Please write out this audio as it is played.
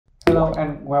Hello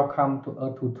and welcome to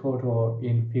a tutorial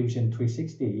in Fusion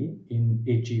 360 in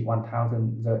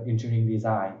EG1000, the engineering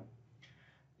design.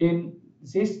 In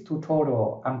this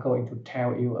tutorial, I'm going to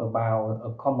tell you about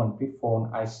a common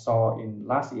pitfall I saw in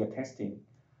last year testing.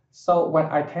 So when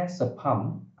I test the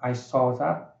pump, I saw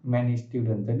that many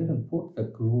students they didn't put the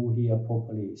glue here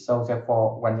properly. So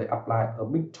therefore, when they apply a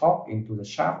big torque into the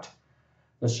shaft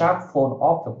fall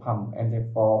off the pump and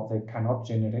therefore they cannot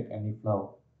generate any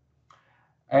flow.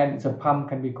 And the pump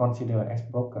can be considered as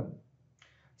broken.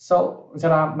 So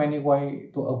there are many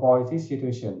ways to avoid this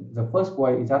situation. The first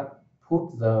way is that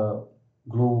put the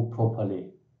glue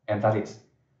properly, and that is.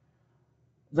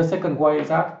 The second way is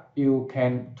that you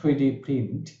can 3D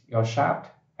print your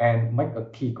shaft and make a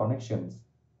key connections,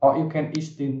 or you can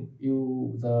still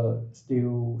use the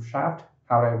steel shaft.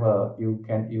 However, you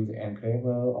can use the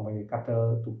engraver or maybe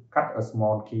cutter to cut a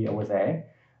small key over there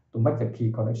to make the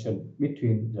key connection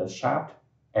between the shaft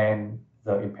and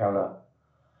the impeller.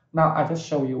 Now I just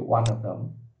show you one of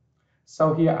them.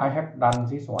 So here I have done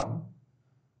this one.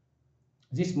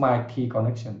 This is my key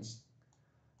connections.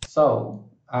 So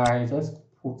I just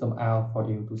put them out for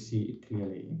you to see it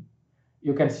clearly.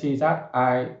 You can see that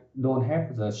I don't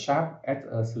have the shaft as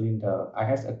a cylinder. I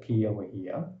have a key over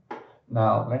here.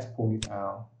 Now let's pull it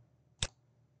out.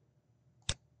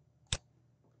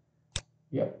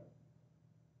 Yep.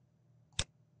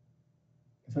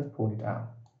 Just pull it out.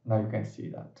 Now you can see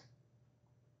that.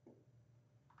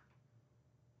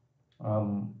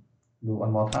 Do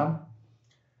one more time.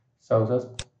 So just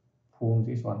pull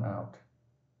this one out.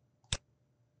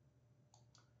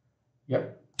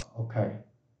 Yep. Okay.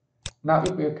 Now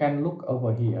if you can look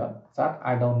over here, that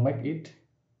I don't make it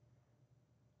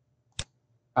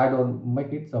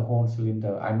the whole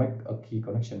cylinder. I make a key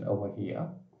connection over here,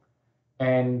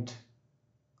 and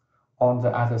on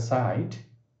the other side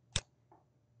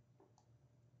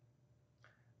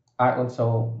I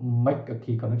also make a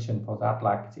key connection for that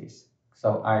like this.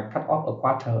 So I cut off a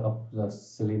quarter of the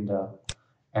cylinder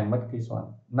and make this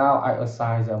one. Now I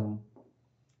assign them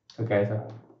together.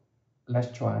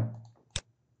 Let's try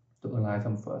to align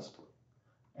them first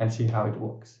and see how it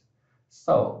works.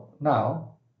 So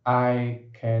now I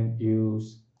can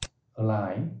use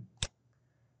align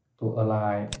to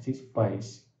align this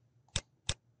face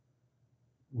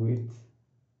with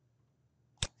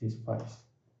this face.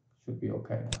 Should be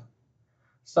okay now.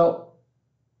 So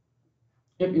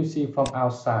if you see from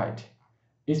outside,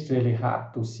 it's really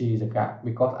hard to see the gap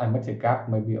because I make the gap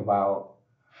maybe about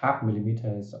half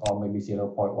millimeters or maybe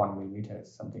 0.1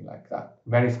 millimeters, something like that.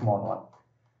 Very small one.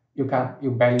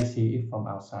 You barely see it from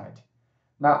outside.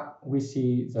 Now we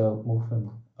see the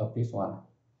movement of this one.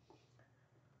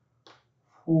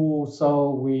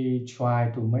 So we try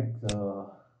to make the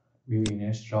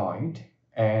built-in joint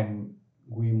and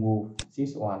we move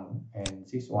this one and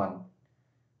this one.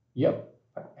 Yep.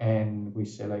 And we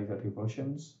select the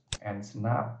revolutions and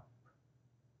snap.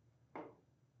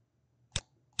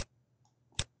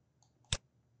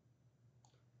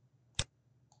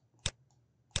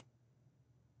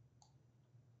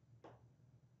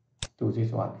 To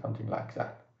this one, something like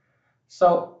that.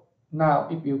 So now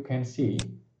if you can see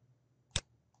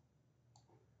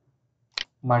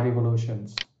my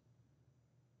revolutions,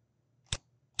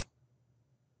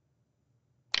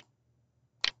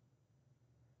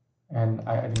 and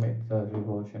I animate the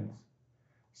revolutions.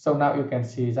 So now you can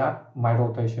see that my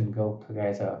rotation go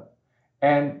together,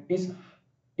 and it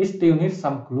still needs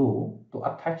some glue to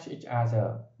attach each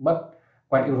other. But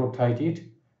when you rotate it,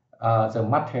 the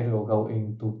material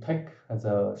going to take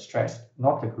the stress,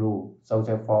 not the glue. So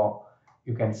therefore,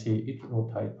 you can see it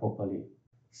rotate properly.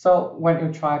 So when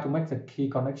you try to make the key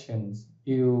connections,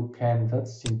 you can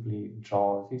just simply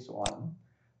draw this one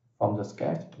from the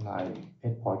sketch like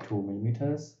 8.2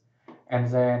 millimeters. And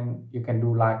then you can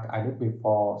do like I did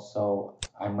before. So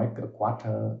I make a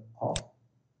quarter of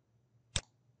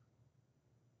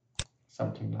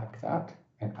something like that.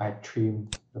 And I trim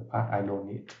the part I don't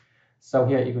need. So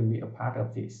here it will be a part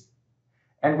of this.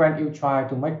 And when you try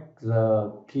to make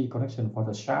the key connection for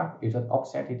the shaft, you just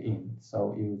offset it in.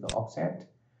 So use the offset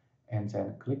and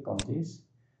then click on this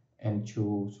and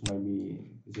choose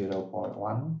maybe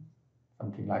 0.1,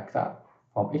 something like that.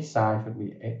 From each side should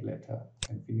be 8 letters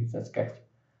and finish the sketch.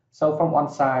 So from one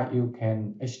side you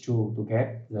can extrude to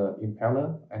get the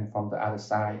impeller, and from the other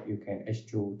side you can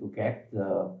extrude to get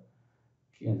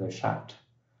the shaft.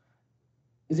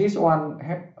 This one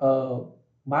have a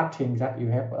bad thing that you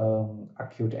have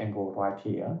acute angle right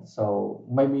here. So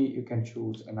maybe you can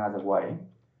choose another way.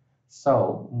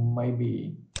 So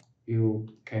maybe you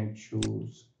can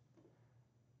choose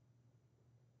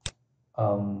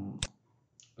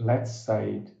let's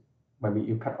say maybe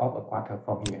you cut off a quarter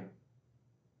from here.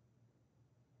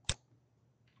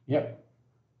 Yep.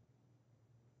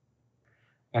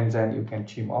 And then you can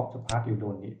trim off the part you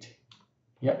don't need.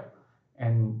 Yep.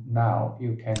 And now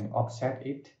you can offset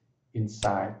it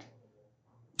inside,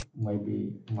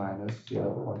 maybe minus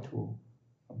 0.2,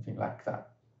 something like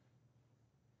that.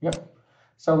 Yep.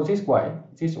 So this way,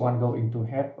 this one going to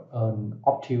have an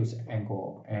obtuse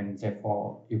angle, and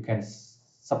therefore you can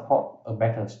support a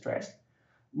better stress.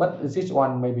 But this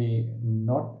one maybe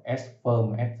not as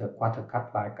firm as the quarter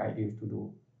cut like I used to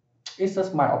do. It's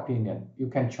just my opinion. You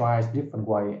can try different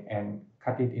way and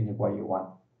cut it in the way you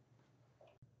want.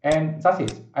 And that's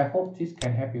it. I hope this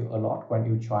can help you a lot when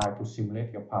you try to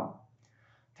simulate your pump.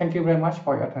 Thank you very much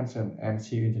for your attention and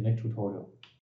see you in the next tutorial.